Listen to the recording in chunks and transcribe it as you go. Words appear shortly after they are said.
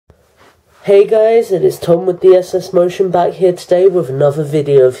Hey guys, it is Tom with TheSSMotion back here today with another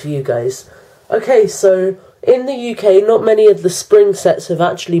video for you guys. Okay, so in the UK, not many of the spring sets have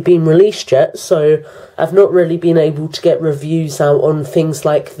actually been released yet, so I've not really been able to get reviews out on things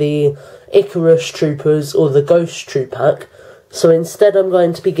like the Icarus Troopers or the Ghost Troop Pack. So instead I'm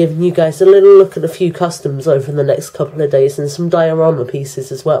going to be giving you guys a little look at a few customs over the next couple of days and some diorama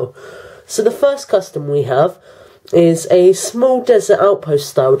pieces as well. So the first custom we have is a small desert outpost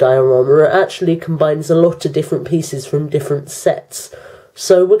style diorama. It actually combines a lot of different pieces from different sets.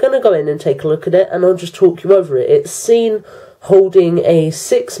 So we're going to go in and take a look at it, and I'll just talk you over it. It's seen holding a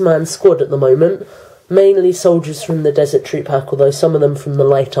 6-man squad at the moment, mainly soldiers from the Desert Troop Pack, although some of them from the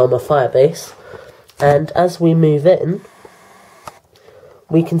Light Armour Firebase. And as we move in,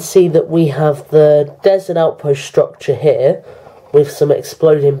 we can see that we have the desert outpost structure here, with some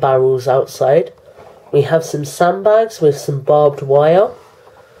exploding barrels outside. We have some sandbags with some barbed wire.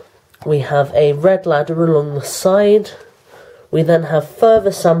 We have a red ladder along the side. We then have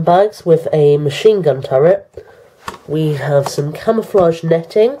further sandbags with a machine gun turret. We have some camouflage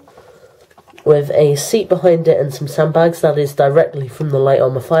netting with a seat behind it and some sandbags. That is directly from the Light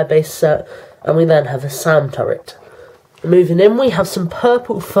Armour Firebase set. And we then have a SAM turret. Moving in, we have some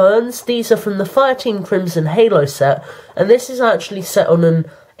purple ferns. These are from the Fireteam Crimson Halo set, and this is actually set on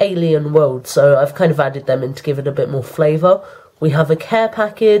an alien world, so I've kind of added them in to give it a bit more flavour. We have a care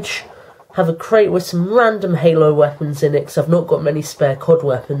package, have a crate with some random Halo weapons in it, because I've not got many spare COD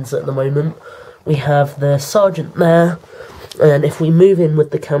weapons at the moment. We have the Sergeant there, and if we move in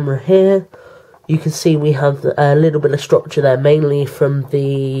with the camera here, you can see we have a little bit of structure there, mainly from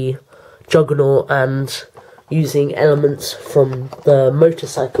the Juggernaut and using elements from the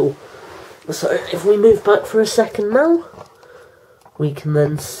motorcycle. So if we move back for a second now, we can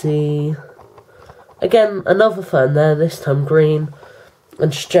then see, again, another fern there, this time green,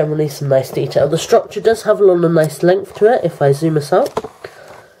 and just generally some nice detail. The structure does have a lot of nice length to it, if I zoom us out.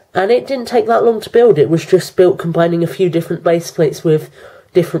 And it didn't take that long to build. It was just built combining a few different base plates with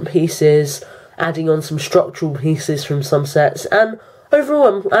different pieces, adding on some structural pieces from some sets, and overall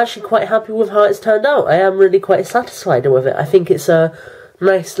I'm actually quite happy with how it's turned out. I am really quite satisfied with it. I think it's a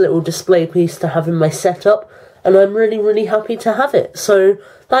nice little display piece to have in my setup, and I'm really happy to have it. So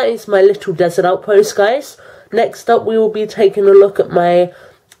that is my little desert outpost, guys. Next up we will be taking a look at my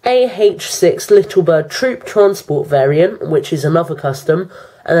AH6 Little Bird Troop Transport variant, which is another custom,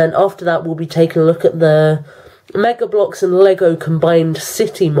 and then after that we'll be taking a look at the Mega Bloks and Lego combined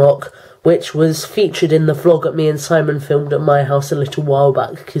city mock, which was featured in the vlog that me and Simon filmed at my house a little while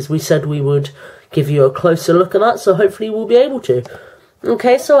back, because we said we would give you a closer look at that, so hopefully we'll be able to.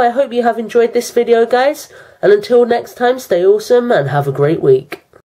 Okay, so I hope you have enjoyed this video, guys, and until next time, stay awesome and have a great week.